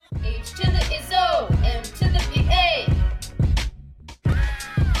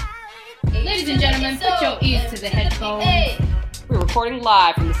ears to the headphones. We're recording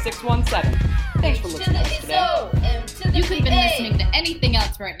live from the 617. Thanks for listening to us today. You could have been listening to anything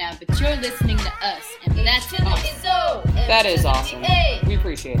else right now, but you're listening to us, and that's awesome. That is awesome. We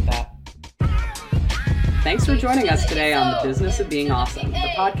appreciate that. Thanks for joining us today on The Business of Being Awesome, the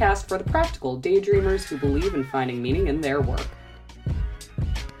podcast for the practical daydreamers who believe in finding meaning in their work.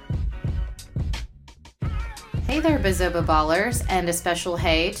 Hey there, Bazoba Ballers, and a special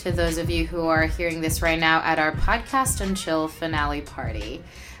hey to those of you who are hearing this right now at our Podcast and Chill finale party.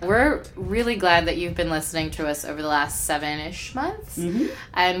 We're really glad that you've been listening to us over the last 7-ish months,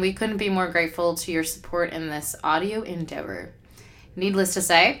 and we couldn't be more grateful to your support in this audio endeavor. Needless to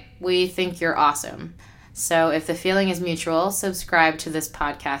say, we think you're awesome. So if the feeling is mutual, subscribe to this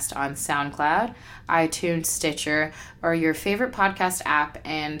podcast on SoundCloud, iTunes, Stitcher, or your favorite podcast app,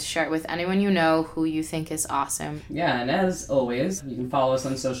 and share it with anyone you know who you think is awesome. Yeah, and as always, you can follow us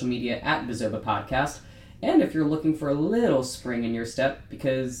on social media at Bazoba Podcast. And if you're looking for a little spring in your step,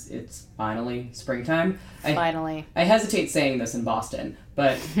 because it's finally springtime. Finally. I hesitate saying this in Boston,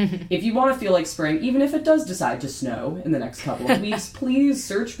 but if you want to feel like spring, even if it does decide to snow in the next couple of weeks, please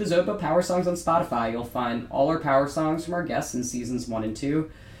search Bazoba Power Songs on Spotify. You'll find all our power songs from our guests in seasons 1 and 2.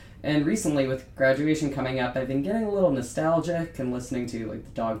 And recently, with graduation coming up, I've been getting a little nostalgic and listening to like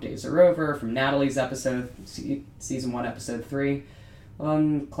The Dog Days Are Over from Natalie's episode, season 1, episode 3.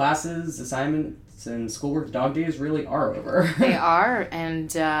 Classes, assignments, and schoolwork, dog days really are over. They are,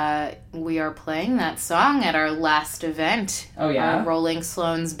 and we are playing that song at our last event. Oh, yeah? Rolling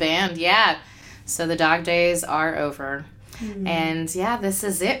Sloan's band, yeah. So the dog days are over. And yeah, this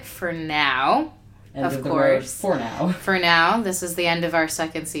is it for now. End of the course. road for now. For now, this is the end of our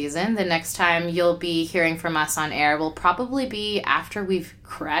second season. The next time you'll be hearing from us on air will probably be after we've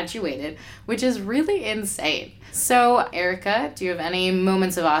graduated, which is really insane. So, Erica, do you have any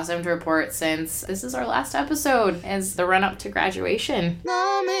moments of awesome to report since this is our last episode as the run-up to graduation?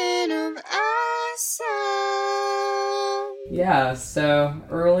 Moment of awesome. Yeah, so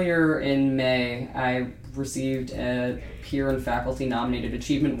earlier in May, I received a peer and faculty nominated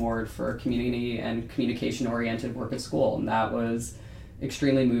achievement award for community and communication-oriented work at school, and that was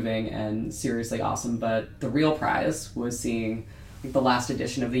extremely moving and seriously awesome. But the real prize was seeing the last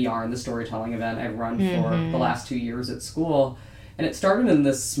edition of the Yarn, the storytelling event I've run for the last 2 years at school. And it started in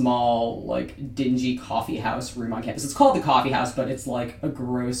this small, like, dingy coffee house room on campus. It's called the Coffee House, but it's like a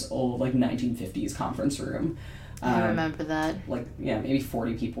gross old, like, 1950s conference room. I remember that. Like, yeah, maybe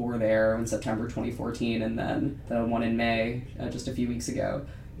 40 people were there in September 2014, and then the one in May, just a few weeks ago.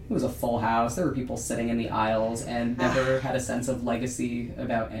 It was a full house. There were people sitting in the aisles and never had a sense of legacy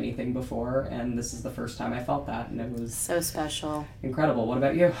about anything before, and this is the first time I felt that, and it was so special. Incredible. What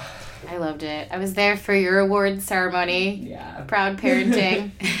about you? I loved it. I was there for your award ceremony. Yeah. Proud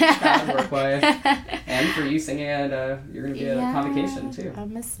parenting. Proud work wife. And for you singing at, you're going to be at a convocation, too.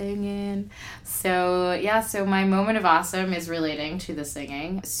 I'm a singing. So, yeah, so my moment of awesome is relating to the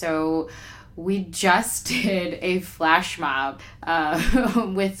singing. So, we just did a flash mob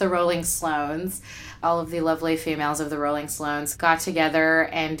with the Rolling Sloans. All of the lovely females of the Rolling Sloans got together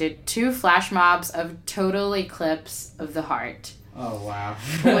and did 2 flash mobs of Total Eclipse of the Heart. Oh, wow.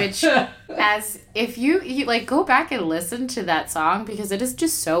 Which, as if you like, go back and listen to that song, because it is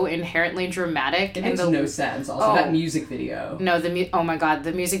just so inherently dramatic. It makes no sense. Also, that music video. No, oh my god,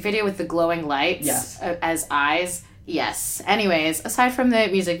 the music video with the glowing lights as eyes. Yes. Anyways, aside from the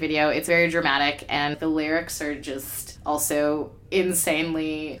music video, it's very dramatic, and the lyrics are just also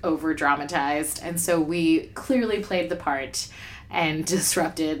insanely over-dramatized, and so we clearly played the part and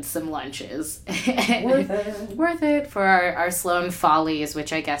disrupted some lunches. Worth it for our Sloan Follies,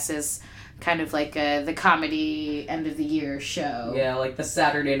 which I guess is kind of like the comedy end-of-the-year show. Yeah, like the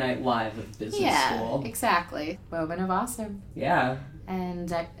Saturday Night Live of business school. Yeah, exactly. Moment of awesome. Yeah.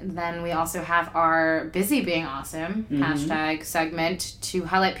 And then we also have our Busy Being Awesome hashtag segment to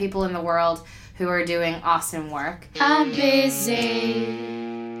highlight people in the world who are doing awesome work. I'm busy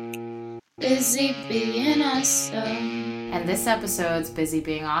being awesome. And this episode's Busy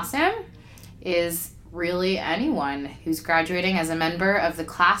Being Awesome is really anyone who's graduating as a member of the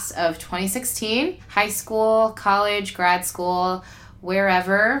class of 2016, high school, college, grad school,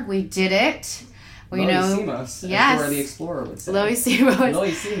 wherever. We did it. We Loisimos, yes. As Dora the Explorer would say.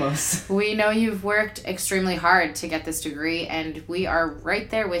 Loisimos. We know you've worked extremely hard to get this degree, and we are right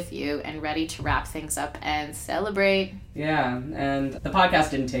there with you and ready to wrap things up and celebrate. Yeah, and the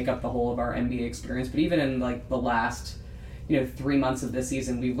podcast didn't take up the whole of our MBA experience, but even in like the last 3 months of this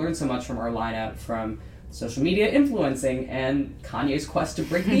season, we've learned so much from our lineup, from social media influencing and Kanye's quest to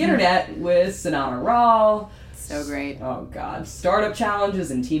break the internet with Sanana Rawl, So great. Oh, God. Startup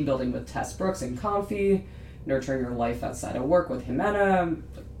challenges and team building with Tess Brooks and Comfy, nurturing your life outside of work with Jimena,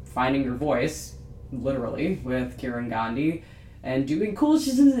 finding your voice, literally, with Kiran Gandhi, and doing cool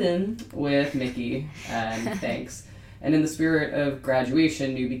shit with Mickey, and thanks. And in the spirit of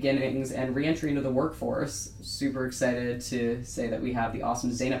graduation, new beginnings, and re-entry into the workforce, super excited to say that we have the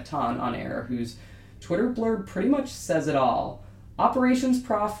awesome Zeynep Tan on air, whose Twitter blurb pretty much says it all. Operations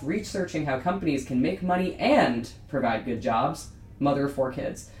prof researching how companies can make money and provide good jobs, mother of 4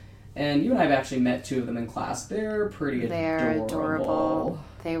 kids. And you and I have actually met 2 of them in class. They're pretty adorable.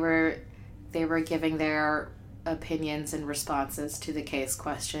 They were giving their opinions and responses to the case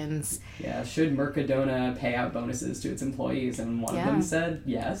questions. Yeah, should Mercadona pay out bonuses to its employees? And one of them said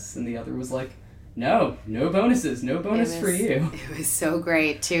yes, and the other was like, no bonuses, no bonus for you. It was so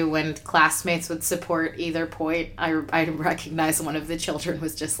great, too, when classmates would support either point. I recognized one of the children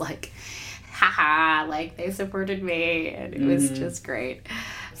was just like, haha, like they supported me, and it was just great.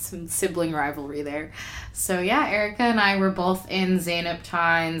 Some sibling rivalry there. So yeah, Erica and I were both in Zeynep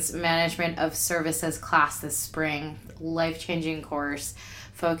Tan's Management of Services class this spring. Life-changing course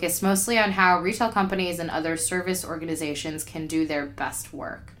focused mostly on how retail companies and other service organizations can do their best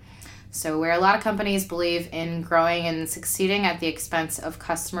work. So where a lot of companies believe in growing and succeeding at the expense of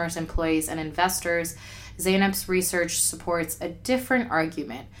customers, employees, and investors, Zeynep's research supports a different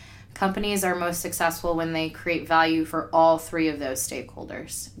argument. Companies are most successful when they create value for all 3 of those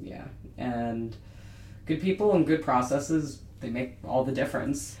stakeholders. Yeah, and good people and good processes, they make all the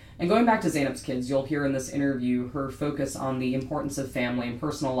difference. And going back to Zeynep's kids, you'll hear in this interview her focus on the importance of family and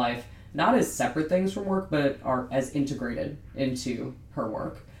personal life, not as separate things from work, but are as integrated into her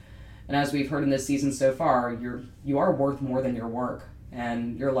work. And as we've heard in this season so far, you are worth more than your work.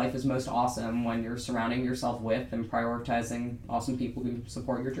 And your life is most awesome when you're surrounding yourself with and prioritizing awesome people who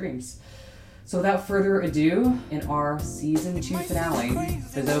support your dreams. So without further ado, in our Season 2 finale,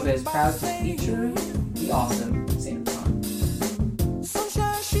 Bizova is proud to feature the awesome Zeynep Tan.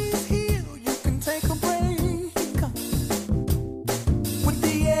 Sunshine, she's here, you can take a break. With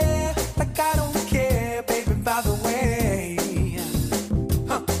the air, like I don't care, baby, by the way.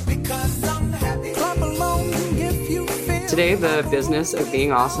 Because I'm happy. Clap along if you feel. Today, the business of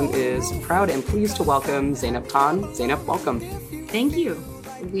being awesome is proud and pleased to welcome Zeynep Tan. Zeynep, welcome. Thank you.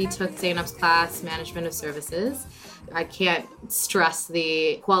 We took Zeynep's class, Management of Services. I can't stress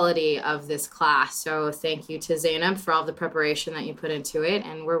the quality of this class. So thank you to Zeynep for all the preparation that you put into it.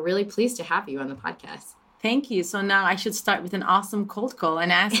 And we're really pleased to have you on the podcast. Thank you. So now I should start with an awesome cold call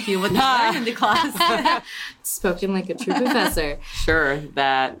and ask you what you learned in the class. Spoken like a true professor. Sure,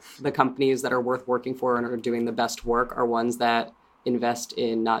 that the companies that are worth working for and are doing the best work are ones that invest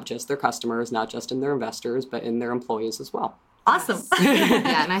in not just their customers, not just in their investors, but in their employees as well. Awesome.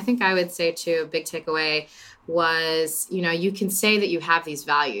 Yeah, and I think I would say, too, a big takeaway was, you can say that you have these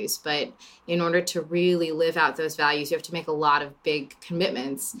values, but in order to really live out those values, you have to make a lot of big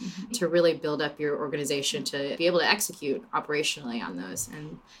commitments to really build up your organization to be able to execute operationally on those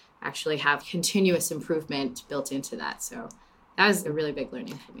and actually have continuous improvement built into that. So that was a really big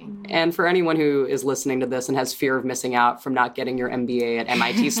learning for me. And for anyone who is listening to this and has fear of missing out from not getting your MBA at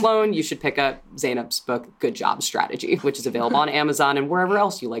MIT Sloan, you should pick up Zeynep's book, Good Job Strategy, which is available on Amazon and wherever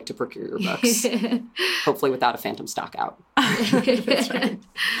else you like to procure your books. Hopefully without a phantom stock out. That's right.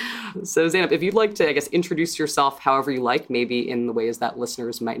 So Zeynep, if you'd like to, introduce yourself however you like, maybe in the ways that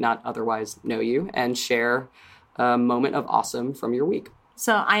listeners might not otherwise know you, and share a moment of awesome from your week.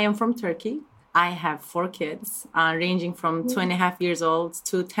 So I am from Turkey. I have 4 kids, ranging from 2.5 years old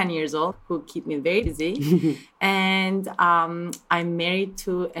to 10 years old, who keep me very busy. And I'm married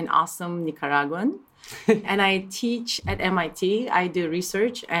to an awesome Nicaraguan. And I teach at MIT. I do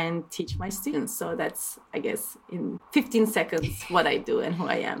research and teach my students. So that's, I guess, in 15 seconds what I do and who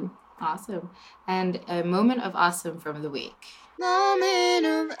I am. Awesome. And a moment of awesome from the week. Moment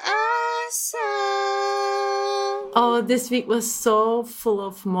of awesome. Oh, this week was so full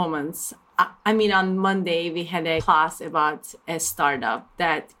of moments. I mean, on Monday, we had a class about a startup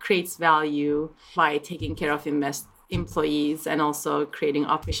that creates value by taking care of employees and also creating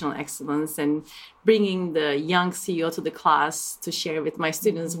operational excellence, and bringing the young CEO to the class to share with my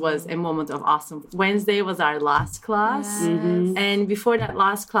students was a moment of awesome. Wednesday was our last class. Yes. And before that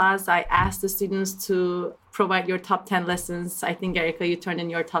last class, I asked the students to provide your top 10 lessons. I think, Erica, you turned in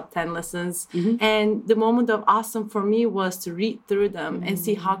your top 10 lessons. And the moment of awesome for me was to read through them and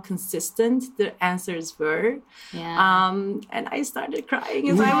see how consistent the answers were. Yeah. And I started crying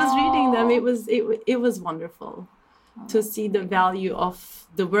as I was reading them. It was wonderful to see the value of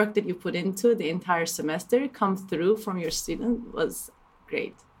the work that you put into the entire semester come through from your student. Was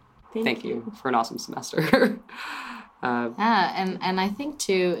great. Thank you for an awesome semester. And I think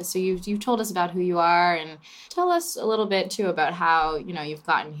too, so you've told us about who you are, and tell us a little bit too about how, you've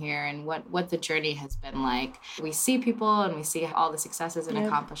gotten here and what the journey has been like. We see people and we see all the successes and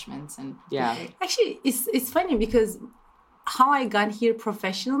accomplishments, and actually it's funny because how I got here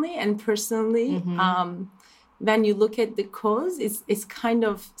professionally and personally, when you look at the cause, it's kind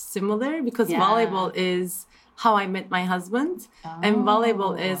of similar because volleyball is how I met my husband, and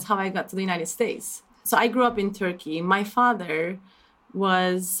volleyball is how I got to the United States. So I grew up in Turkey. My father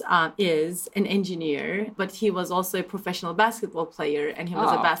is an engineer, but he was also a professional basketball player, and he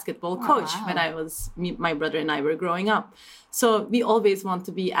was a basketball coach when my brother and I were growing up. So we always want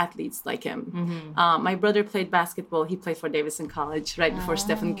to be athletes like him. My brother played basketball. He played for Davidson College right before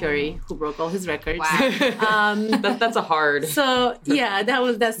Stephen Curry, who broke all his records. Wow. That's a hard. So yeah,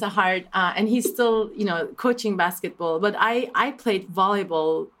 that's a hard. And he's still, coaching basketball. But I played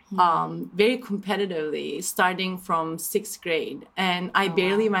volleyball very competitively starting from 6th grade, and I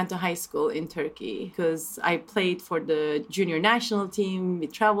barely went to high school in Turkey because I played for the junior national team. We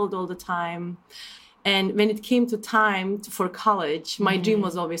traveled all the time, and when it came to time for college, my dream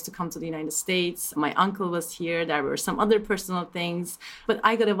was always to come to the United States. My uncle was here. There were some other personal things, but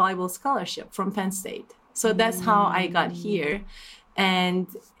I got a volleyball scholarship from Penn State, so that's how I got here. And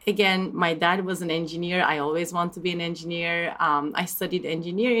again, my dad was an engineer. I always wanted to be an engineer. I studied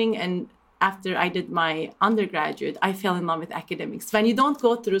engineering, and after I did my undergraduate, I fell in love with academics. When you don't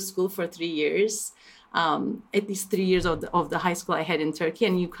go through school for 3 years, at least 3 years of the high school I had in Turkey,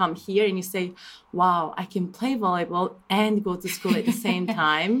 and you come here and you say, wow, I can play volleyball and go to school at the same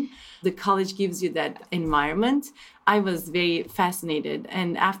time. The college gives you that environment. I was very fascinated.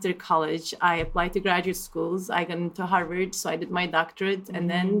 And after college, I applied to graduate schools. I got into Harvard, so I did my doctorate, and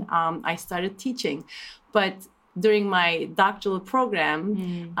then I started teaching. But during my doctoral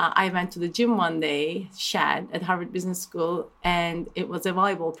program, I went to the gym one day, SHAD, at Harvard Business School, and it was a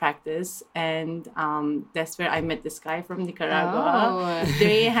volleyball practice. And that's where I met this guy from Nicaragua,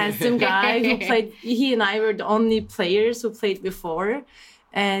 very handsome guy who played. He and I were the only players who played before.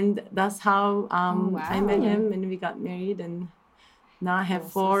 And that's how I met him, and we got married, and now I have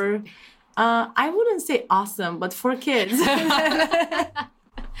 4. I wouldn't say awesome, but 4 kids.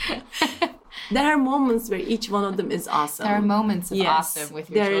 There are moments where each one of them is awesome. There are moments of awesome with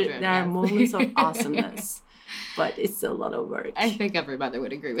your children. There are moments of awesomeness, but it's a lot of work. I think every mother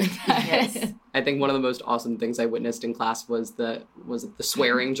would agree with that. Yes. I think one of the most awesome things I witnessed in class was the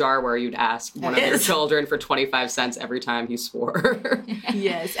swearing jar, where you'd ask one of your children for 25 cents every time he swore.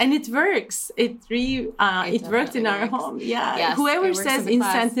 Yes, and it works. It worked in our home. Yeah. Yes, whoever says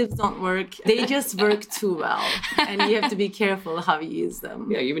incentives don't work, they just work too well, and you have to be careful how you use them.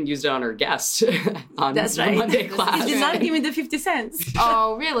 Yeah, you even used it on our guest on That's right. Monday class. He did not give me the 50 cents.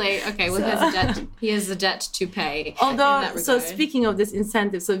 Oh, really? Okay. Well, he has a debt to pay. Although, so speaking of this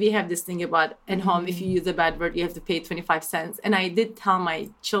incentive, so we have this thing about at home, if you use a bad word, you have to pay 25 cents. And I did tell my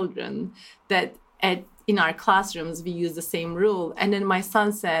children that in our classrooms, we use the same rule. And then my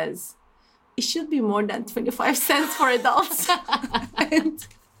son says, it should be more than 25 cents for adults. And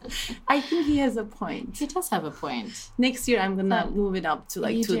I think he has a point. He does have a point. Next year, I'm going to move it up to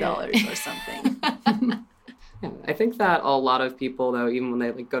like $2 or something. Yeah, I think that a lot of people, though, even when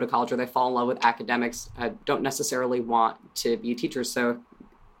they go to college or they fall in love with academics, don't necessarily want to be teachers. So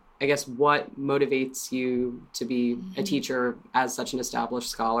I guess what motivates you to be a teacher as such an established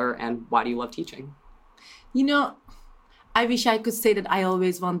scholar, and why do you love teaching? I wish I could say that I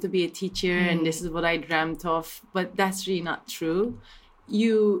always want to be a teacher and this is what I dreamt of, but that's really not true.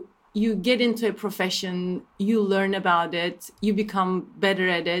 You get into a profession, you learn about it, you become better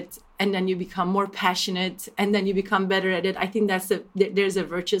at it, and then you become more passionate, and then you become better at it. I think there's a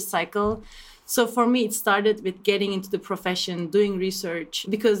virtuous cycle. So for me, it started with getting into the profession, doing research,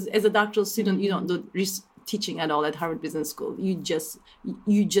 because as a doctoral student, you don't do teaching at all at Harvard Business School. You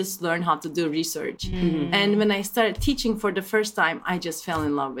just learn how to do research. And when I started teaching for the first time, I just fell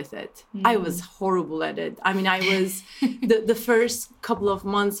in love with it. I was horrible at it. I mean, I was the first couple of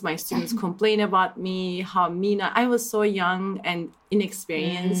months, my students complained about me, how mean I was so young and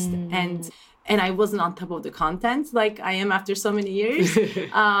inexperienced, and I wasn't on top of the content like I am after so many years.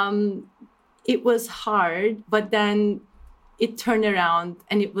 It was hard, but then it turned around,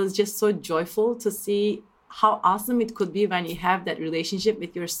 and it was just so joyful to see how awesome it could be when you have that relationship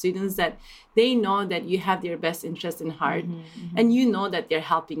with your students, that they know that you have their best interest in heart, and you know that they're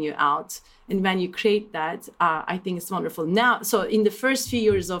helping you out. And when you create that, I think it's wonderful. Now, so in the first few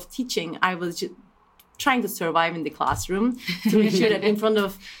years of teaching, I was just trying to survive in the classroom to make sure that in front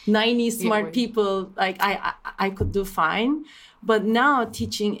of 90 smart people, like I could do fine. But now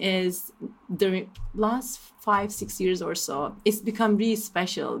teaching is the last 5-6 years or so, it's become really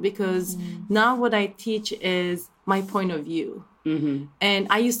special because now what I teach is my point of view. And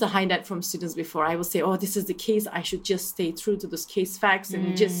I used to hide that from students before. I would say, oh, this is the case. I should just stay true to those case facts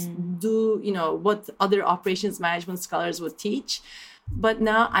and just do, what other operations management scholars would teach. But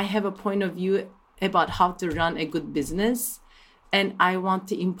now I have a point of view about how to run a good business. And I want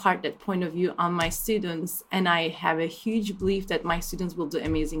to impart that point of view on my students. And I have a huge belief that my students will do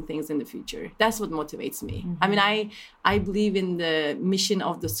amazing things in the future. That's what motivates me. I mean, I believe in the mission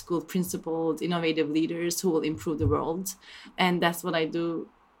of the school, principled, innovative leaders who will improve the world. And that's what I do,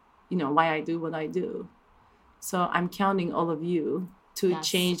 why I do what I do. So I'm counting all of you to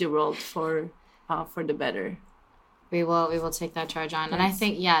change the world for the better. We will take that charge on. Yes. And I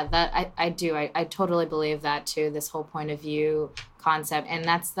think, that I totally believe that too, this whole point of view concept. And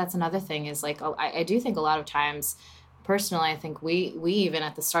that's another thing is like, I do think a lot of times, personally, I think we even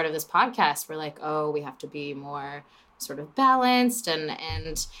at the start of this podcast, we're like, oh, we have to be more sort of balanced.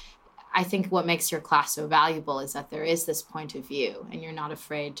 And I think what makes your class so valuable is that there is this point of view and you're not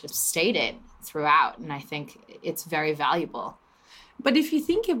afraid to state it throughout. And I think it's very valuable. But if you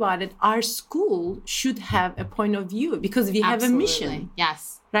think about it, our school should have a point of view because we have a mission.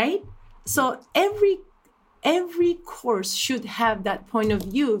 Yes. Right? So every course should have that point of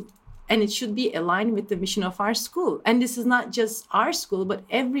view and it should be aligned with the mission of our school. And this is not just our school, but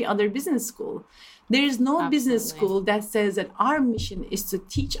every other business school. There is no business school that says that our mission is to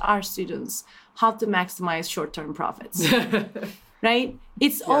teach our students how to maximize short-term profits. Right?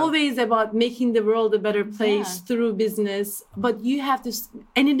 It's always about making the world a better place through business, but you have to,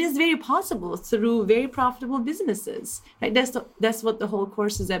 and it is very possible through very profitable businesses, right? That's what the whole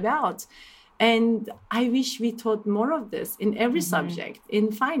course is about. And I wish we taught more of this in every subject,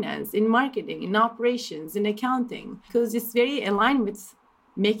 in finance, in marketing, in operations, in accounting, because it's very aligned with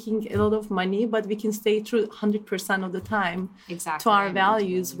making a lot of money, but we can stay true 100% of the time to our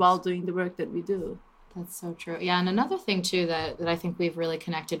values while doing the work that we do. That's so true. Yeah. And another thing too that I think we've really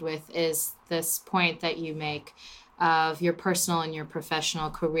connected with is this point that you make of your personal and your professional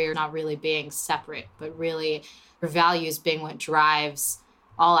career not really being separate, but really your values being what drives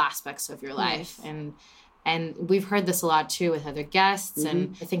all aspects of your life. Yes. And we've heard this a lot too with other guests.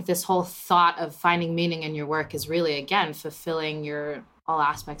 And I think this whole thought of finding meaning in your work is really, again, fulfilling all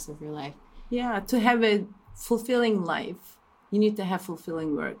aspects of your life. Yeah. To have a fulfilling life, you need to have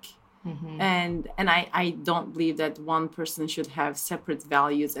fulfilling work. And I don't believe that one person should have separate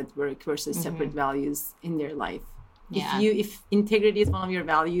values at work versus separate values in their life. Yeah. If integrity is one of your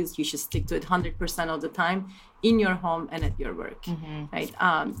values, you should stick to it 100% of the time in your home and at your work. Right?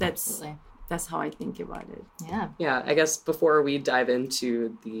 That's how I think about it. Yeah. Yeah. I guess before we dive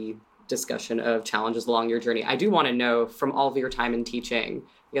into the discussion of challenges along your journey, I do want to know from all of your time in teaching,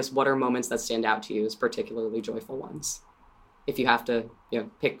 I guess, what are moments that stand out to you as particularly joyful ones? If you have to,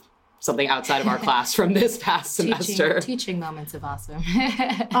 pick something outside of our class from this past semester. Teaching moments of awesome.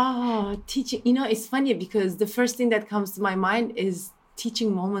 Teaching. It's funny because the first thing that comes to my mind is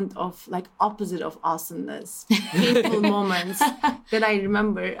teaching moment of like opposite of awesomeness, painful moments that I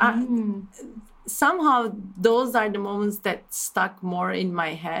remember. Somehow those are the moments that stuck more in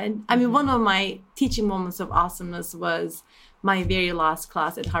my head. I mean, one of my teaching moments of awesomeness was my very last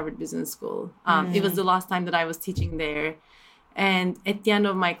class at Harvard Business School. It was the last time that I was teaching there. And at the end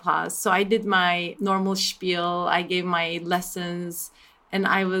of my class, so I did my normal spiel, I gave my lessons, and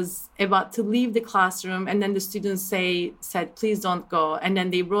I was about to leave the classroom. And then the students said, please don't go. And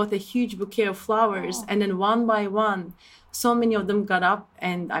then they brought a huge bouquet of flowers. And then one by one, so many of them got up,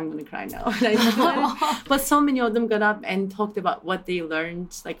 and I'm going to cry now. But so many of them got up and talked about what they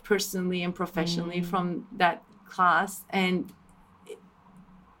learned, like personally and professionally from that class. And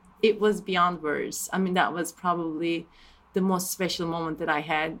it was beyond words. I mean, that was probably the most special moment that I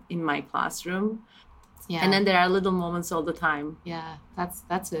had in my classroom. Yeah. And then there are little moments all the time. Yeah,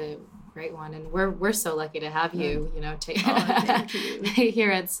 that's a great one. And we're so lucky to have you, thank you. here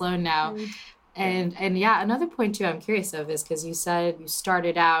at Sloan now. And yeah, another point too I'm curious of is because you said you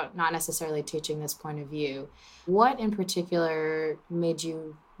started out not necessarily teaching this point of view. What in particular made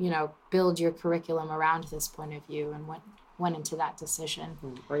you, build your curriculum around this point of view, and what went into that decision?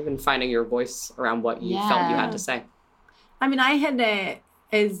 Or even finding your voice around what you felt you had to say. I mean, I had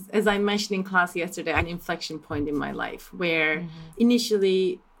as I mentioned in class yesterday, an inflection point in my life where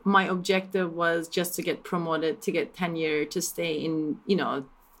initially my objective was just to get promoted, to get tenure, to stay in,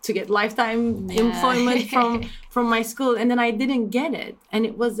 to get lifetime employment from my school. And then I didn't get it. And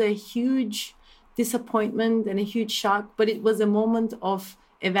it was a huge disappointment and a huge shock, but it was a moment of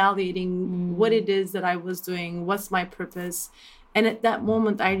evaluating what it is that I was doing, what's my purpose. And at that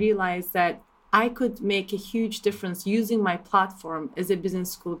moment, I realized that I could make a huge difference using my platform as a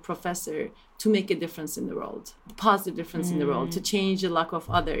business school professor to make a difference in the world, a positive difference in the world, to change the luck of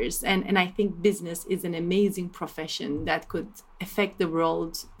others. And I think business is an amazing profession that could affect the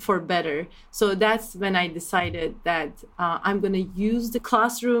world for better. So that's when I decided that I'm going to use the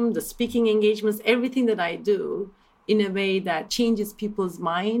classroom, the speaking engagements, everything that I do in a way that changes people's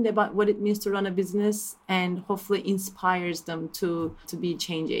mind about what it means to run a business and hopefully inspires them to be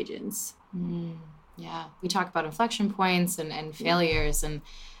change agents. Yeah, we talk about inflection points and failures and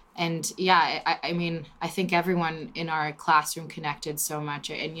yeah, I mean, I think everyone in our classroom connected so much.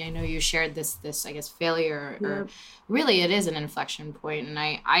 And I know you shared this I guess, failure, or really it is an inflection point. And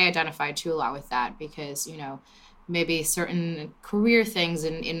I identify too a lot with that because, you know, maybe certain career things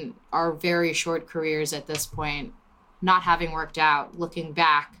in our very short careers at this point, not having worked out, looking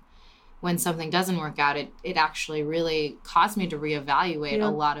back, when something doesn't work out, it actually really caused me to reevaluate a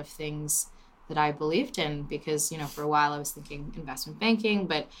lot of things that I believed in because, you know, for a while I was thinking investment banking,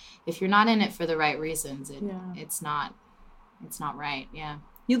 but if you're not in it for the right reasons, it's not right. Yeah.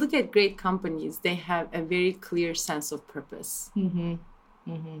 You look at great companies, they have a very clear sense of purpose,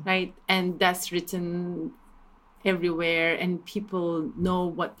 right? And that's written everywhere and people know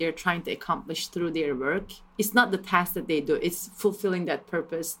what they're trying to accomplish through their work. It's not the task that they do, it's fulfilling that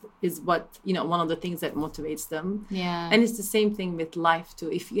purpose is what, you know, one of the things that motivates them. Yeah. And it's the same thing with life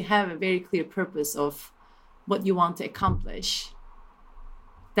too. If you have a very clear purpose of what you want to accomplish,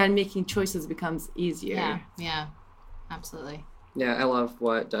 then making choices becomes easier. Yeah, absolutely. Yeah, I love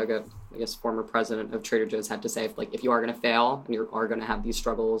what Doug, I guess, former president of Trader Joe's, had to say. Like, if you are going to fail and you are going to have these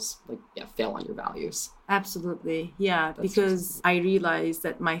struggles, like, fail on your values. Absolutely. Yeah, because I realized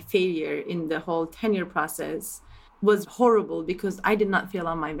that my failure in the whole tenure process was horrible because I did not fail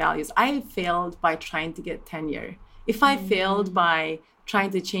on my values. I failed by trying to get tenure. If I failed by trying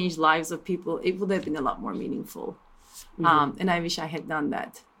to change lives of people, it would have been a lot more meaningful. And I wish I had done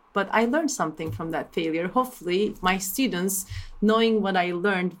that. But I learned something from that failure. Hopefully, my students, knowing what I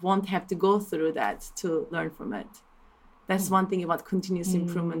learned, won't have to go through that to learn from it. That's one thing about continuous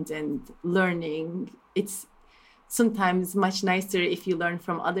improvement and learning. It's sometimes much nicer if you learn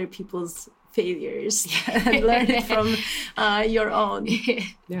from other people's failures and learn it from your own.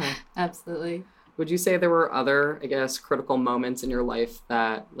 Yeah, absolutely. Would you say there were other, I guess, critical moments in your life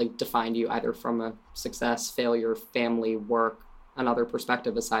that like defined you either from a success, failure, family, work, another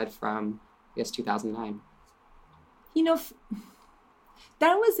perspective aside from, I guess, 2009? You know,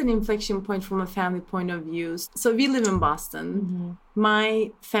 that was an inflection point from a family point of view. So we live in Boston.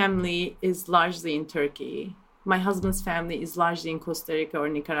 My family is largely in Turkey. My husband's family is largely in Costa Rica or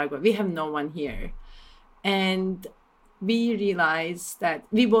Nicaragua. We have no one here. And we realized that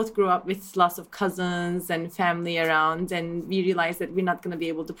we both grew up with lots of cousins and family around, and we realized that we're not going to be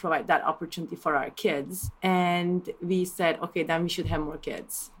able to provide that opportunity for our kids. And we said, okay, then we should have more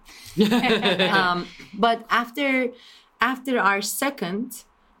kids. But after our second,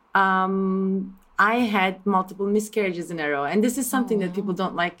 I had multiple miscarriages in a row. And this is something that people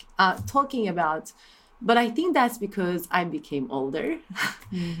don't like talking about. But I think that's because I became older.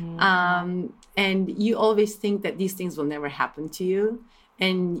 And you always think that these things will never happen to you.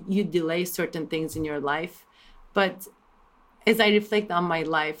 And you delay certain things in your life. But as I reflect on my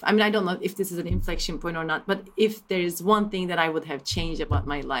life, I mean, I don't know if this is an inflection point or not, but if there is one thing that I would have changed about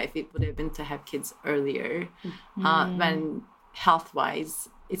my life, it would have been to have kids earlier. When health-wise,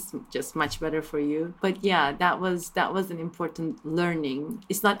 it's just much better for you. But yeah, that was an important learning.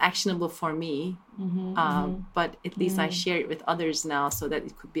 It's not actionable for me, but at least I share it with others now so that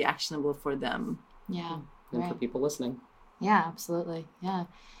it could be actionable for them. Yeah. And for people listening. Yeah, absolutely. Yeah.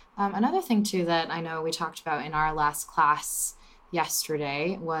 Another thing too that I know we talked about in our last class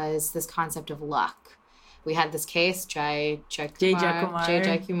yesterday was this concept of luck. We had this case, Jai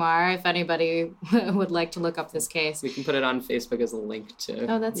Kumar. If anybody would like to look up this case, we can put it on Facebook as a link to,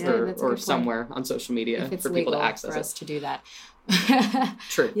 that's or somewhere on social media for people to access for us to do that.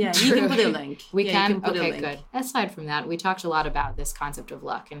 True. Yeah, you can put a link. We can put okay, a link. Good. Aside from that, we talked a lot about this concept of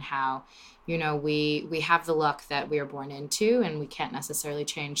luck and how, you know, we have the luck that we are born into, and we can't necessarily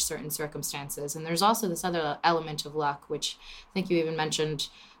change certain circumstances. And there's also this other element of luck, which I think you even mentioned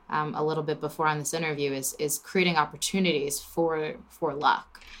a little bit before on this interview, is creating opportunities for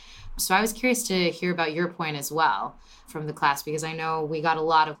luck. So I was curious to hear about your point as well from the class, because I know we got a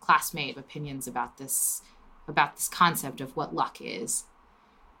lot of classmate opinions about this concept of what luck is.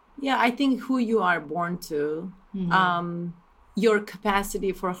 Yeah, I think who you are born to, your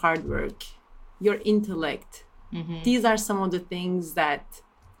capacity for hard work, your intellect, these are some of the things that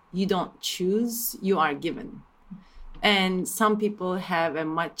you don't choose, you are given. And some people have a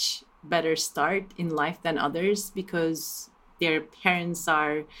much better start in life than others because their parents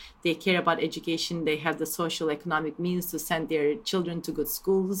they care about education, they have the social economic means to send their children to good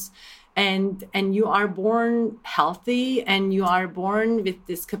schools. And you are born healthy, and you are born with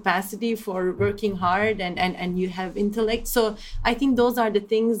this capacity for working hard, and you have intellect. So I think those are the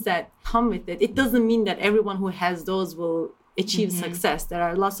things that come with it. It doesn't mean that everyone who has those will achieve success. There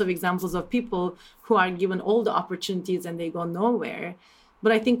are lots of examples of people who are given all the opportunities and they go nowhere.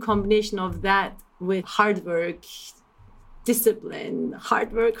 But I think combination of that with hard work, discipline,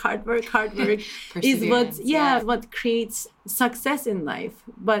 hard work is what creates success in life.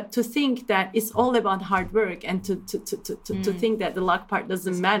 But to think that it's all about hard work and to think that the luck part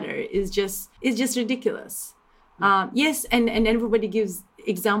doesn't matter is just ridiculous. Yes, and everybody gives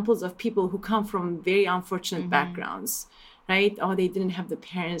examples of people who come from very unfortunate backgrounds, right? Oh, they didn't have the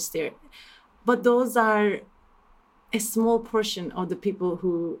parents there. But those are a small portion of the people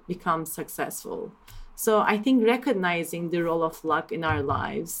who become successful. So I think recognizing the role of luck in our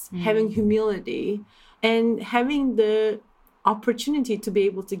lives, having humility, and having the opportunity to be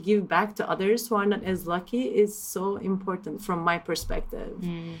able to give back to others who are not as lucky is so important from my perspective.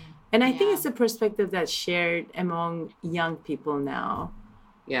 And I think it's a perspective that's shared among young people now.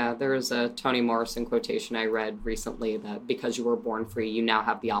 Yeah, there was a Toni Morrison quotation I read recently that because you were born free, you now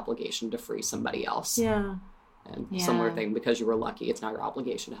have the obligation to free somebody else. Yeah. And similar thing, because you were lucky, it's now your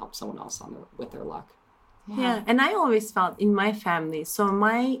obligation to help someone else with their luck. Yeah, and I always felt in my family, so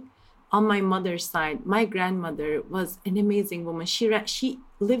on my mother's side, my grandmother was an amazing woman. She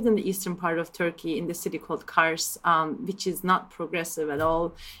lived in the eastern part of Turkey in the city called Kars, which is not progressive at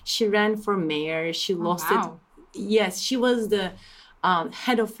all. She ran for mayor. She lost it. Yes, she was the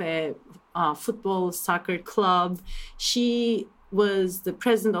head of a football soccer club. She was the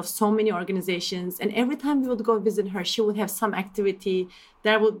president of so many organizations. And every time we would go visit her, she would have some activity.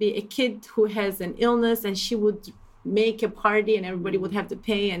 There would be a kid who has an illness, and she would make a party, and everybody would have to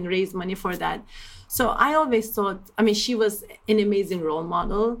pay and raise money for that. So I always thought, she was an amazing role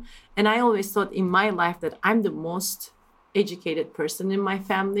model. And I always thought in my life that I'm the most educated person in my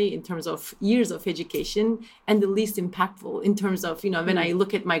family in terms of years of education, and the least impactful in terms of, when I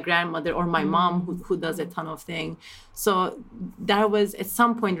look at my grandmother or my mom who does a ton of things. So there was at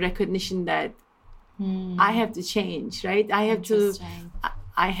some point recognition that I have to change, right? I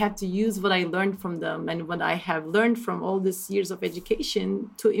have to use what I learned from them and what I have learned from all these years of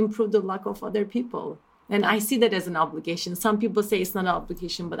education to improve the luck of other people. And I see that as an obligation. Some people say it's not an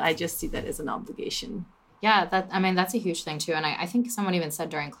obligation, but I just see that as an obligation. Yeah, that's a huge thing too. And I think someone even said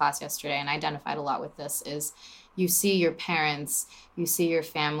during class yesterday, and I identified a lot with this, is you see your parents, you see your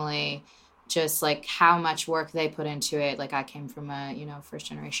family, just like how much work they put into it. Like I came from a, first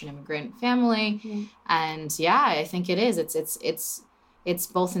generation immigrant family. And I think it is. It's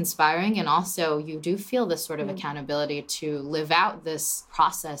both inspiring, and also you do feel this sort of accountability to live out this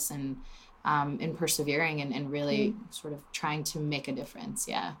process and in persevering and really sort of trying to make a difference.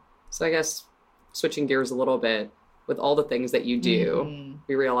 Yeah. So I guess switching gears a little bit, with all the things that you do,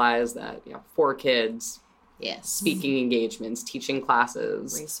 we realize that 4 kids, speaking engagements, teaching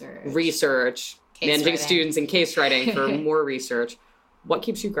classes, research, managing students and case writing for more research. What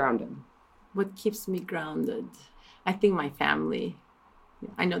keeps you grounded? What keeps me grounded? I think my family.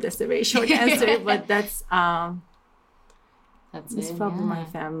 I know that's a very short answer, but that's probably my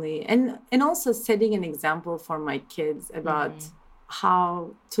family, and also setting an example for my kids about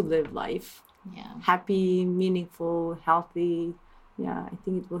how to live life. Happy, meaningful, healthy. I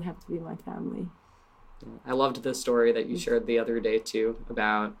think it will have to be my family. I loved the story that you shared the other day too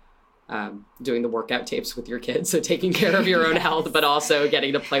about doing the workout tapes with your kids. So taking care of your own health, but also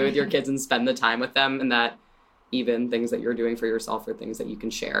getting to play with your kids and spend the time with them, and that even things that you're doing for yourself are things that you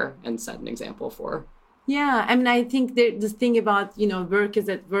can share and set an example for. Yeah, I think the thing about, work is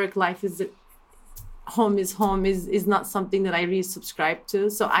at work, life is at home is home is not something that I really subscribe to.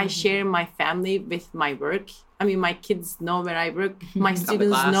 So I share my family with my work. My kids know where I work. My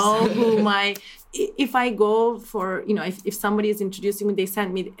students know who if I go for, if somebody is introducing me, they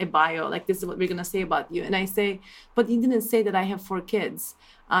send me a bio, like this is what we're going to say about you. And I say, but you didn't say that I have 4 kids.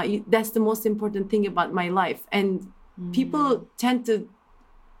 That's the most important thing about my life. And people tend to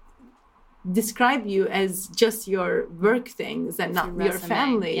describe you as just your work things and not your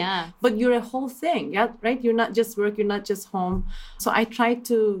family. Yeah. But you're a whole thing, yeah, right? You're not just work, you're not just home. So I try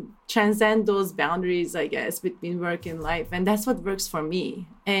to transcend those boundaries, I guess, between work and life. And that's what works for me.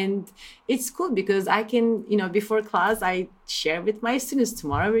 And it's cool because I can, before class, I share with my students,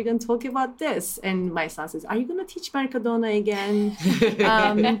 tomorrow we're going to talk about this. And my son says, are you going to teach Mercadona again?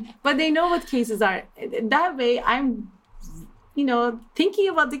 But they know what cases are. That way, I'm thinking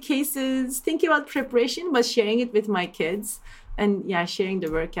about the cases, thinking about preparation, but sharing it with my kids and sharing the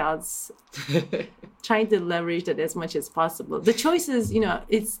workouts, trying to leverage that as much as possible. The choices,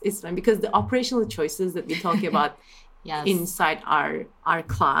 it's fun because the operational choices that we talk about inside our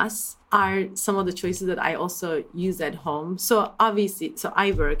class are some of the choices that I also use at home. So obviously,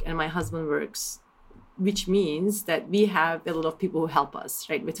 I work and my husband works, which means that we have a lot of people who help us,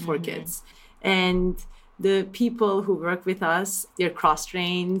 right, with 4 kids. And the people who work with us, they're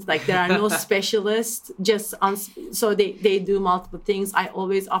cross-trained. Like there are no specialists, so they do multiple things. I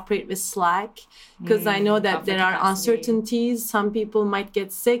always operate with Slack because I know that there are uncertainties. Some people might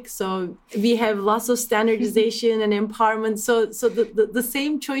get sick. So we have lots of standardization and empowerment. So the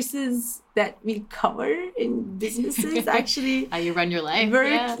same choices that we cover in businesses actually how you run your life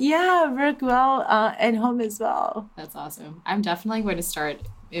work well at home as well. That's awesome. I'm definitely going to start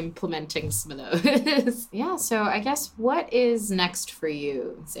implementing some of those. So I guess what is next for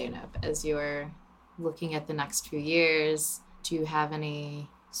you, Zeynep, as you're looking at the next few years? Do you have any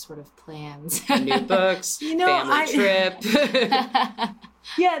sort of plans? New books, family trip.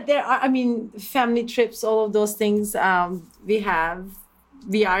 There are, family trips, all of those things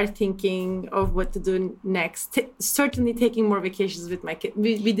we are thinking of what to do next. Certainly taking more vacations with my kids.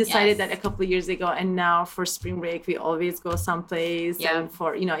 We decided that a couple of years ago, and now for spring break, we always go someplace. Yeah. And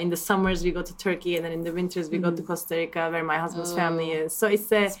for, in the summers, we go to Turkey, and then in the winters, we go to Costa Rica, where my husband's family is. So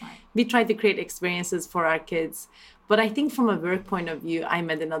we try to create experiences for our kids. But I think from a work point of view, I'm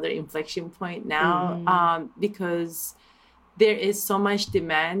at another inflection point now because there is so much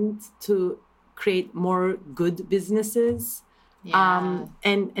demand to create more good businesses.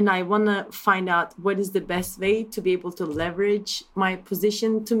 And I want to find out what is the best way to be able to leverage my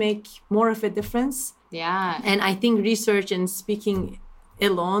position to make more of a difference. And I think research and speaking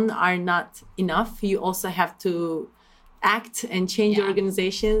alone are not enough. You also have to act and change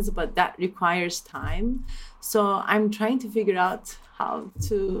organizations, but that requires time. So I'm trying to figure out how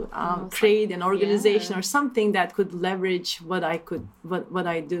to create an organization or something that could leverage what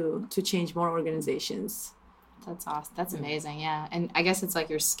I do to change more organizations. That's awesome. That's amazing. Yeah. And I guess it's like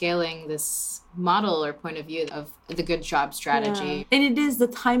you're scaling this model or point of view of the good job strategy. And it is, the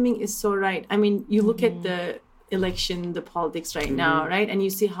timing is so right. You look at the election, the politics right now, right? And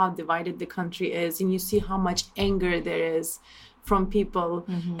you see how divided the country is, and you see how much anger there is from people.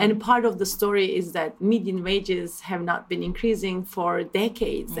 And part of the story is that median wages have not been increasing for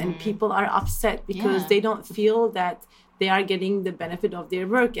decades, and people are upset because they don't feel that they are getting the benefit of their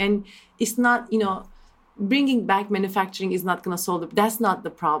work. And it's not, bringing back manufacturing is not going to solve it. That's not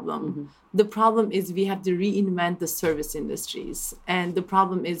the problem. The problem is we have to reinvent the service industries. And the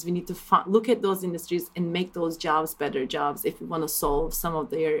problem is we need to look at those industries and make those jobs better jobs if we want to solve some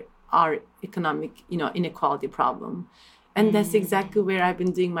of our economic, inequality problem. And that's exactly where I've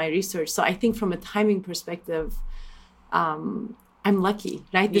been doing my research. So I think from a timing perspective, I'm lucky,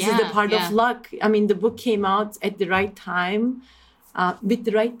 right? This is the part of luck. The book came out at the right time with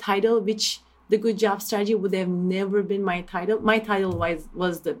the right title, which the good job strategy would have never been my title. My title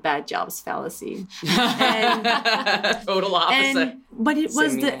was the bad jobs fallacy. Total opposite. But it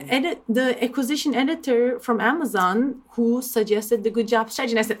was the acquisition editor from Amazon who suggested the good job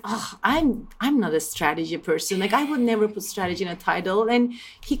strategy. And I said, I'm not a strategy person. Like I would never put strategy in a title. And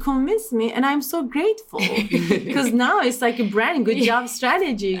he convinced me, and I'm so grateful because now it's like a brand good job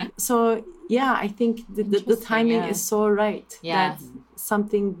strategy. So I think the timing is so right. That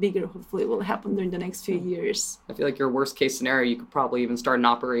something bigger hopefully will happen during the next few years. I feel like your worst case scenario, you could probably even start an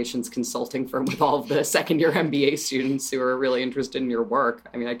operations consulting firm with all of the second-year MBA students who are really interested in your work.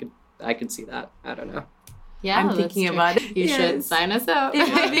 I could see that. I don't know. Yeah, I'm thinking about it. You should sign us up.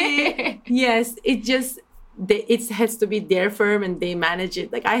 Yes, it has to be their firm and they manage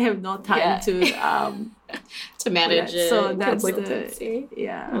it. Like I have no time to manage it. So that's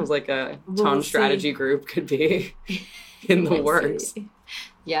It was like a tone strategy group could be in the works.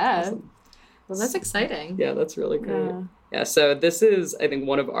 Yeah. Awesome. Well, that's exciting. Yeah, that's really great. Yeah, so this is, I think,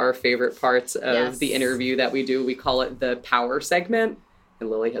 one of our favorite parts of the interview that we do. We call it the power segment. And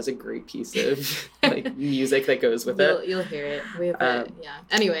Lily has a great piece of like music that goes with it. You'll hear it. We have it. Yeah.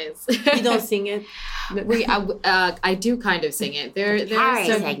 Anyways, You don't sing it. I do kind of sing it. There's Power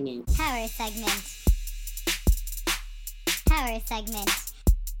some segment. Power segment. Power segment.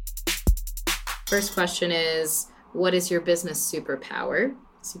 First question is, what is your business superpower?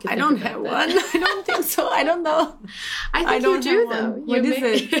 So you can I think don't about have that. one. I don't think so. I don't know. I think don't you do have though. one. What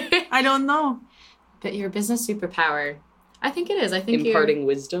is it? I don't know. But your business superpower, I think it is. I think Imparting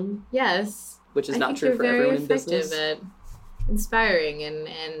wisdom, yes, which is I not think true you're for very everyone in effective business. at inspiring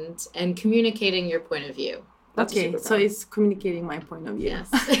and communicating your point of view. That's a Okay, so superpower. it's communicating my point of view. Yes.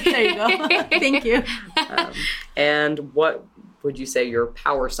 There you go. Thank you. And what would you say your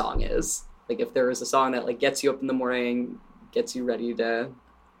power song is? Like if there is a song that like gets you up in the morning, gets you ready to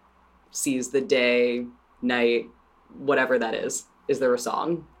seize the day, night, whatever that is there a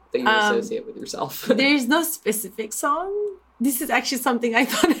song that you associate with yourself? There is no specific song. This is actually something I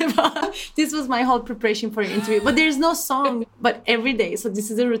thought about. This was my whole preparation for an interview. But there's no song. But every day, so this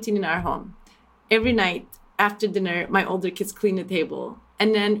is a routine in our home. Every night after dinner, my older kids clean the table.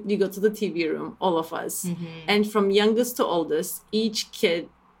 And then we go to the TV room, all of us. And from youngest to oldest, each kid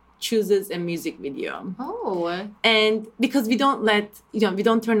chooses a music video. Oh. And because we don't we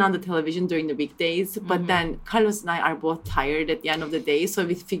don't turn on the television during the weekdays, but then Carlos and I are both tired at the end of the day. So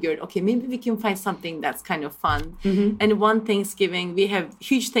we figured, okay, maybe we can find something that's kind of fun. And one Thanksgiving, we have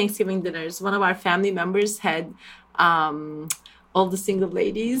huge Thanksgiving dinners. One of our family members had all the single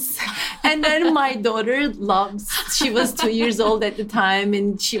ladies. And then my daughter she was 2 years old at the time,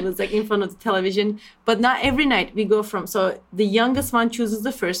 and she was like in front of the television. But not every night we go so the youngest one chooses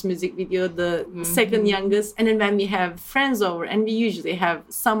the first music video, the second youngest. And then when we have friends over, and we usually have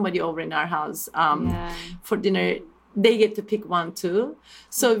somebody over in our house for dinner, they get to pick one too.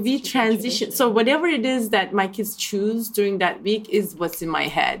 So we transition. So whatever it is that my kids choose during that week is what's in my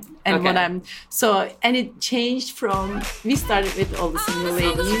head. And and it changed from, we started with all the single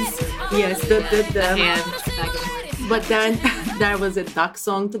ladies. Yes, but then there was a duck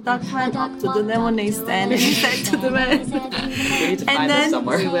song. The duck ran up to the lemonade stand and he said to the man. We need to And find then, this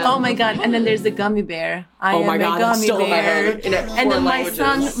somewhere. oh my God, and then there's the gummy bear. I Oh my am God, a that's gummy still in my bear. head. In And then four my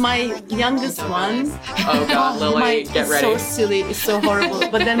languages. son, my youngest one. Oh God, Lily, get It's ready. so silly, it's so horrible.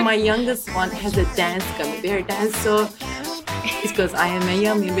 But then my youngest one has a dance, gummy bear dance. So it goes, I am a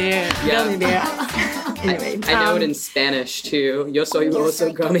yummy bear, gummy bear. Anyway, I know it in Spanish too. Yo soy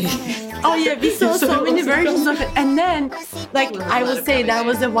oso gummy. Oh yeah, we saw so many versions of it. And then, like I would say, that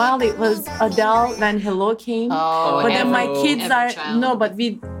was a while. It was Adele when Hello came. Oh, But then my Hello. kids Every are child. no, but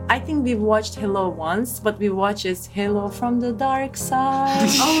I think we watched Hello once, but we watched as Hello from the Dark Side.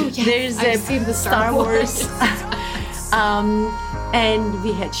 Oh, yes. There's I've a seen the Star Wars. And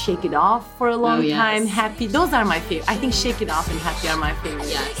we had Shake It Off for a long yes. time. Happy, those are my favorite. I think Shake It Off and Happy are my favorite.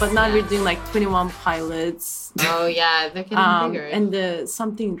 Yes, But now yes. we're doing like 21 Pilots. Oh yeah, they're getting bigger. And the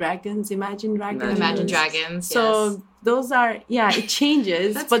something dragons, Imagine Dragons. Imagine Dragons. So yes. those are it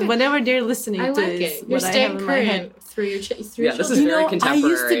changes, That's but good. whatever they're listening I to like is it. You're what I have staying in my head. current through your Yeah, this is children. very I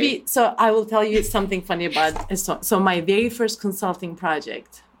used to contemporary. be. So I will tell you something funny about. So my very first consulting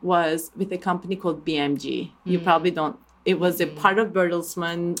project was with a company called BMG. You probably don't. It was a part of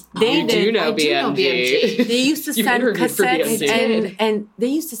Bertelsmann. They You did. do know I do know BMG. They used to You send interviewed for cassettes BMG. and they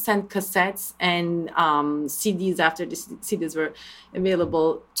used to send cassettes and CDs after the CDs were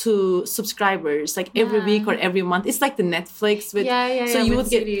available to subscribers, like every week or every month. It's like the Netflix with. So you would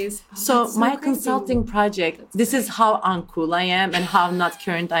get. CDs. So that's so my crazy. consulting project, this is how uncool I am and how not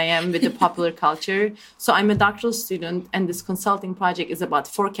current I am with the popular culture. So I'm a doctoral student, and this consulting project is about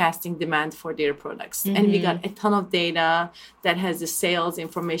forecasting demand for their products. And we got a ton of data that has the sales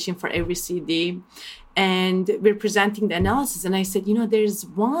information for every CD. And we're presenting the analysis. And I said, there's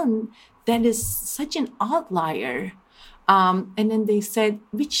one that is such an outlier. And then they said,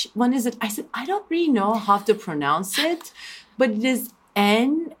 which one is it? I said, I don't really know how to pronounce it, but it is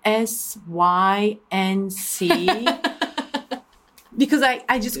NSYNC. Because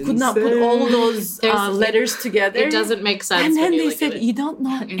I just could not put all those letters together. It doesn't make sense. And then when you they look at said, it. you don't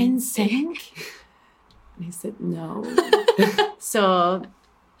know NSYNC? And I said, no. So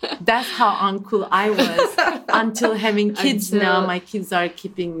that's how uncool I was until having kids now. My kids are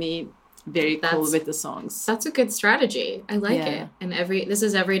keeping me very cool with the songs. That's a good strategy. I like it. And this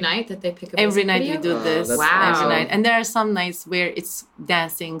is every night that they pick up. Every night video? we do this. that's Wow. Every night. And there are some nights where it's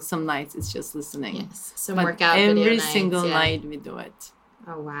dancing, some nights it's just listening. Yes. Some But workout video every nights, single yeah. night we do it.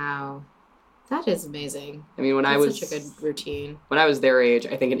 Oh wow. That is amazing. I mean, That's such a good routine. When I was their age,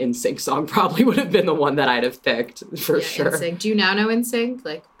 I think an NSYNC song probably would have been the one that I'd have picked for sure. NSYNC. Do you now know NSYNC?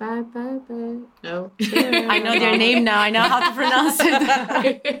 Like, bye, bye, bye. No. I know their name now. I know how to pronounce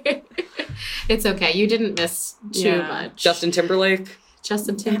it. It's okay. You didn't miss too much. Justin Timberlake?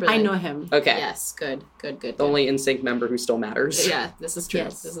 Justin Timberlake. I know him. Okay. Yes, good. The only NSYNC member who still matters. Yeah, this is true.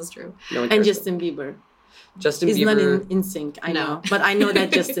 Yes. This is true. No one And cares. Justin Bieber. Justin He's Bieber. not in sync, I No. know. But I know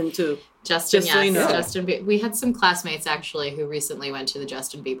that Justin too. Justin, Just so yes. you know. Justin we had some classmates, actually, who recently went to the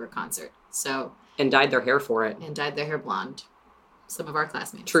Justin Bieber concert. So, And dyed their hair for it. and dyed their hair blonde. Some of our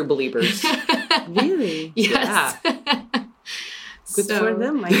classmates. True believers. Really? Yes. Good for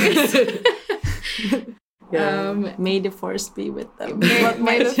them, I guess. May the force be with them.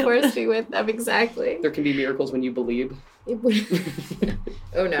 May the force be with them, exactly. There can be miracles when you believe.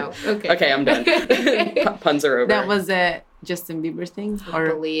 Oh no. Okay. Okay, I'm done. Puns are over. That was a Justin Bieber thing?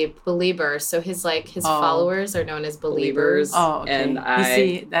 Or Belieber. So his followers are known as believers. Oh, okay. And you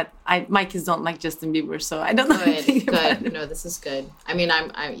see that my kids don't like Justin Bieber, so I don't know anything about Good. it. No, this is good. I mean,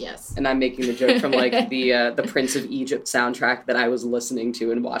 I'm yes. And I'm making the joke from like the Prince of Egypt soundtrack that I was listening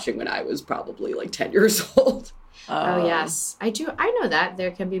to and watching when I was probably like 10 years old. Oh yes, I do. I know that there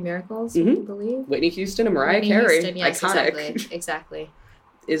can be miracles when you believe. Whitney Houston and Mariah Whitney Carey, Houston, yes, iconic. Exactly.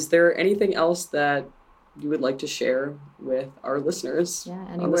 Is there anything else that you would like to share with our listeners Yeah.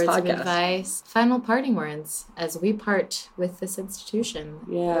 Any on this words of podcast? advice? Final parting words as we part with this institution.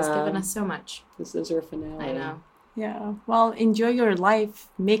 Yeah. It's given us so much. This is our finale. I know. Yeah. Well, enjoy your life.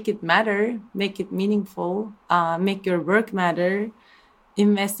 Make it matter. Make it meaningful. Make your work matter.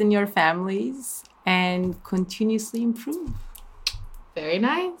 Invest in your families and continuously improve. Very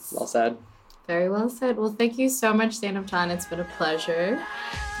nice. Well said. Very well said. Well, thank you so much, Zeynep Tan. It's been a pleasure.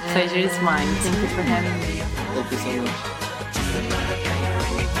 Pleasure is mine. Thank you for having me. Thank you so much.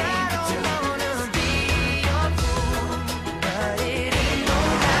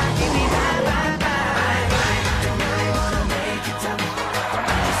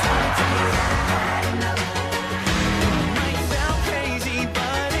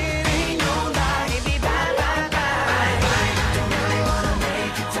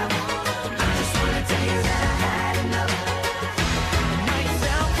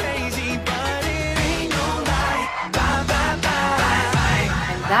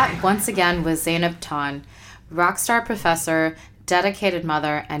 That, once again, was Zeynep Tan, rockstar professor, dedicated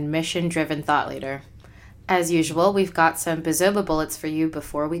mother, and mission-driven thought leader. As usual, we've got some Bazoba bullets for you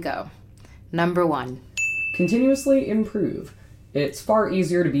before we go. Number 1. Continuously improve. It's far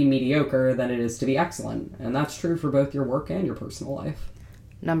easier to be mediocre than it is to be excellent, and that's true for both your work and your personal life.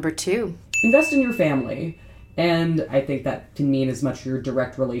 Number 2. Invest in your family, and I think that can mean as much your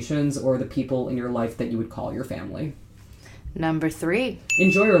direct relations or the people in your life that you would call your family. Number 3.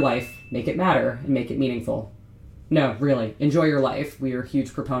 Enjoy your life, make it matter, and make it meaningful. No, really, enjoy your life. We are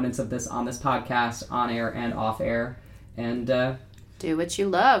huge proponents of this on this podcast, on air and off air, and Do what you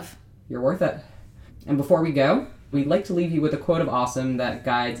love. you're worth it. And before we go, we'd like to leave you with a quote of awesome that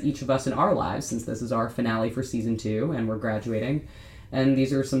guides each of us in our lives, since this is our finale for season 2 and we're graduating. And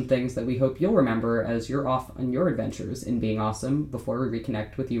these are some things that we hope you'll remember as you're off on your adventures in being awesome before we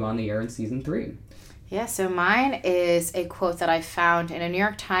reconnect with you on the air in season 3. Yeah, so mine is a quote that I found in a New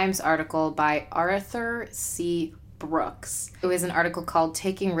York Times article by Arthur C. Brooks. It was an article called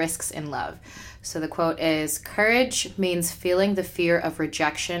Taking Risks in Love. So the quote is, "Courage means feeling the fear of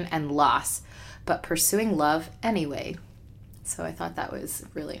rejection and loss, but pursuing love anyway." So I thought that was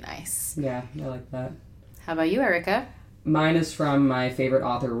really nice. Yeah, I like that. How about you, Erica? Mine is from my favorite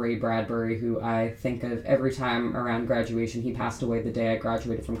author, Ray Bradbury, who I think of every time around graduation. He passed away the day I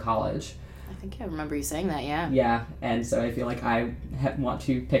graduated from college. I think I remember you saying that, yeah. Yeah, and so I feel like I want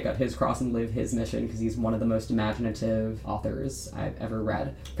to pick up his cross and live his mission because he's one of the most imaginative authors I've ever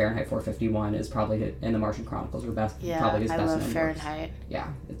read. Fahrenheit 451 is probably, and the Martian Chronicles are Yeah, probably his I best love known works. Fahrenheit. Yeah,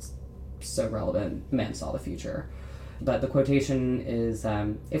 it's so relevant. The man saw the future. But the quotation is,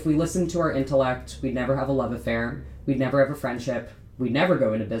 if we listened to our intellect, we'd never have a love affair, we'd never have a friendship, we'd never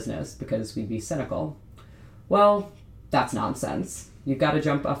go into business because we'd be cynical. Well, that's nonsense. You've got to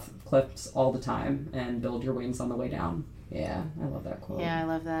jump off cliffs all the time and build your wings on the way down. Yeah, I love that quote. Yeah, I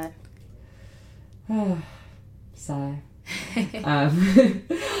love that. Sigh.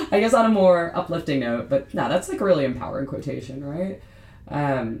 I guess on a more uplifting note, but no, that's like a really empowering quotation, right?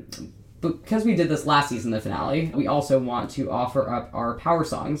 Because we did this last season, the finale, we also want to offer up our power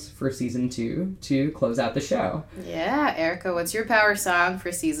songs for season 2 to close out the show. Yeah, Erica, what's your power song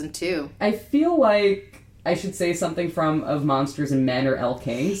for season 2? I feel like I should say something from Of Monsters and Men or El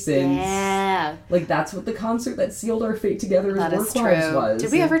King, since like that's what the concert that sealed our fate together as work-wise was.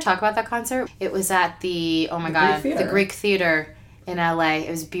 Did we ever talk about that concert? It was at the Greek Theater in LA.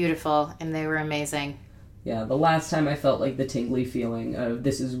 It was beautiful, and they were amazing. Yeah, the last time I felt like the tingly feeling of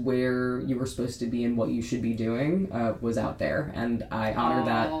this is where you were supposed to be and what you should be doing was out there, and I honor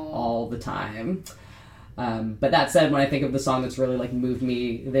that all the time. But that said, when I think of the song that's really like moved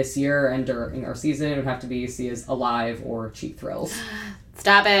me this year and during our season, it would have to be Sia's Alive or Cheap Thrills.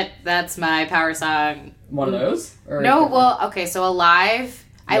 Stop it. That's my power song. One of those? Or no, well, okay, so Alive,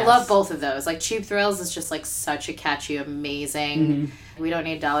 I love both of those. Like, Cheap Thrills is just like such a catchy, amazing, we don't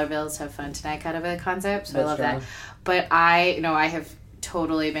need dollar bills to have fun tonight kind of a concept, so I love that. But I have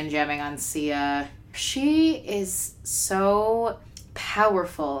totally been jamming on Sia. She is so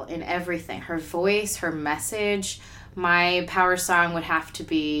powerful in everything. Her voice, her message. My power song would have to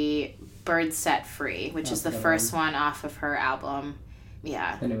be Birds Set Free, which is the first one off of her album.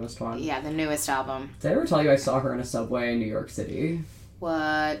 Yeah. The newest one. Yeah, the newest album. Did I ever tell you I saw her in a subway in New York City?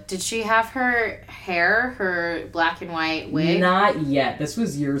 What? Did she have her hair, her black and white wig? Not yet. This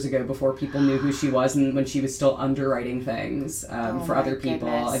was years ago, before people knew who she was and when she was still underwriting things for other people.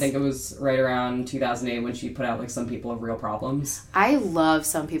 Goodness. I think it was right around 2008 when she put out like Some People Have Real Problems. I love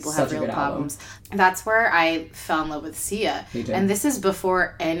Some People Have Real Problems. That's where I fell in love with Sia. Me too. And this is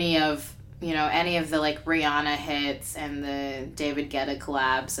before any of the like Rihanna hits and the David Guetta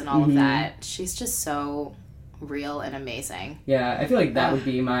collabs and all of that. She's just so real and amazing. Yeah, I feel like that would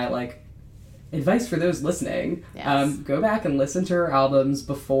be my like advice for those listening. Yes. Go back and listen to her albums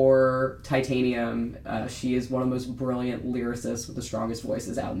before Titanium. She is one of the most brilliant lyricists with the strongest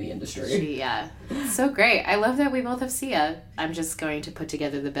voices out in the industry. So great. I love that we both have Sia. I'm just going to put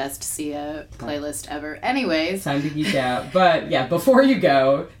together the best Sia playlist ever. Anyways. Time to geek out. But yeah, before you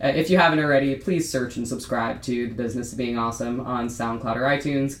go, if you haven't already, please search and subscribe to The Business of Being Awesome on SoundCloud or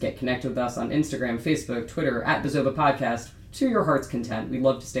iTunes. Get connected with us on Instagram, Facebook, Twitter, @Bazoba Podcast, to your heart's content. We'd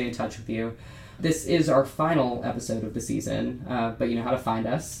love to stay in touch with you. This is our final episode of the season, but you know how to find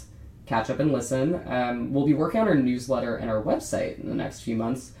us. Catch up and listen. We'll be working on our newsletter and our website in the next few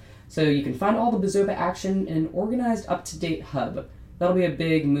months, so you can find all the Bazoba action in an organized, up-to-date hub. That'll be a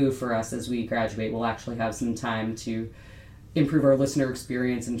big move for us as we graduate. We'll actually have some time to improve our listener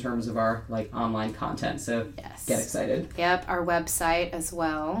experience in terms of our like online content, so get excited. Yep, our website as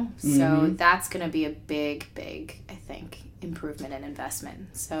well. So that's going to be a big, I think, improvement and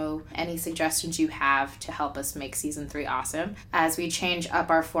investment. So any suggestions you have to help us make season 3 awesome as we change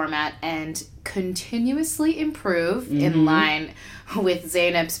up our format and continuously improve in line with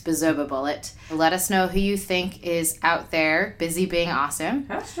Zeynep's Bazoba Bullet. Let us know who you think is out there busy being awesome.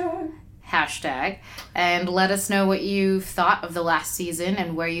 Hashtag. And let us know what you thought of the last season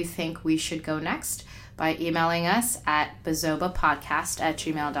and where you think we should go next by emailing us at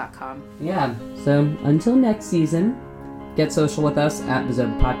bazobapodcast@gmail.com. Yeah, so until next season, get social with us at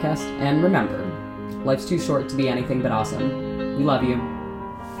Bazoba Podcast, and remember, life's too short to be anything but awesome. We love you.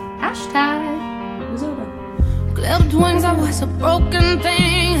 Hashtag. Bazoba. Clipped wings, I was a broken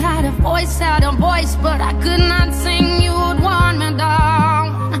thing. Had a voice, but I could not sing. You would want me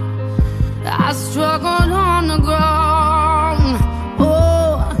down. I struggled on the ground.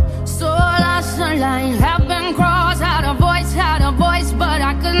 Oh, so last line have been crossed. Had a voice, but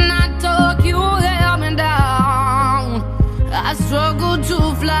I could not talk. You held me down. I struggle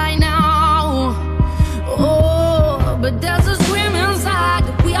to fly now. Oh, but there's a scream inside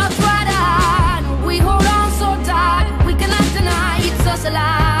that we are tried out. We hold on so tight, we cannot deny it's us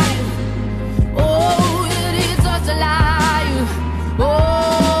alive. Oh, it is us alive.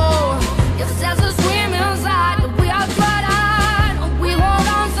 Oh, yes, there's a scream inside that we are tried out. We hold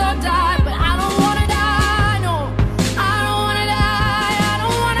on so tight, but I don't wanna die. No, I don't wanna die. I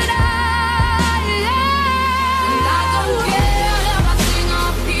don't wanna die. Yeah. And I don't care if I sing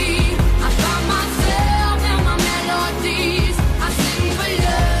off key. I find myself in my melodies. I sing for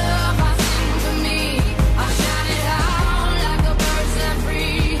love, I sing for me. I shout it out like a bird set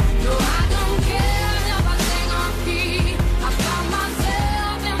free. No, I don't care if I sing off key. I find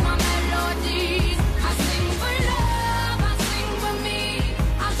myself in my melodies. I sing for love, I sing for me.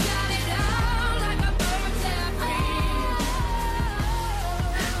 I shout it out like a bird set free.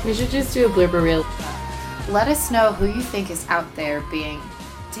 We should just do a blooper reel. Let us know who you think is out there being...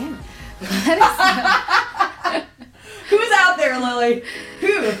 Damn it. Let us know. Who's out there, Lily? Who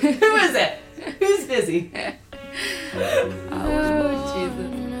is it? Who's busy?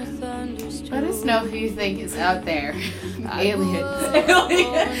 Let us know who you think is out there. Aliens.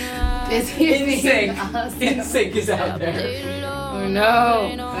 Busy In being sync. awesome. In sync is out there. Oh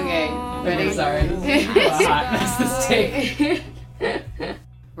no. Okay. Ready? Sorry, this is a hot mess, this take.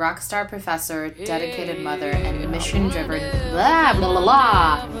 Rockstar professor, dedicated mother, and mission-driven blah blah blah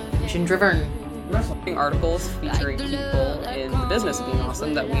blah. Mission-driven. Articles featuring people in the business of being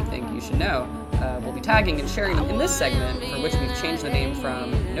awesome that we think you should know. We'll be tagging and sharing them in this segment, for which we've changed the name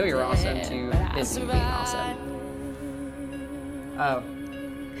from Know You're Awesome to Is You Being Awesome. Oh.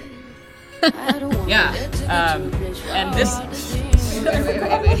 Yeah. And this... Wait.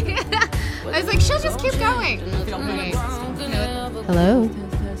 I was like, she'll just keep going. Hello?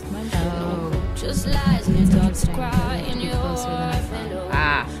 Just lies and thoughts cry in your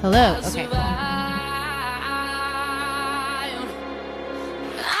Hello? Okay.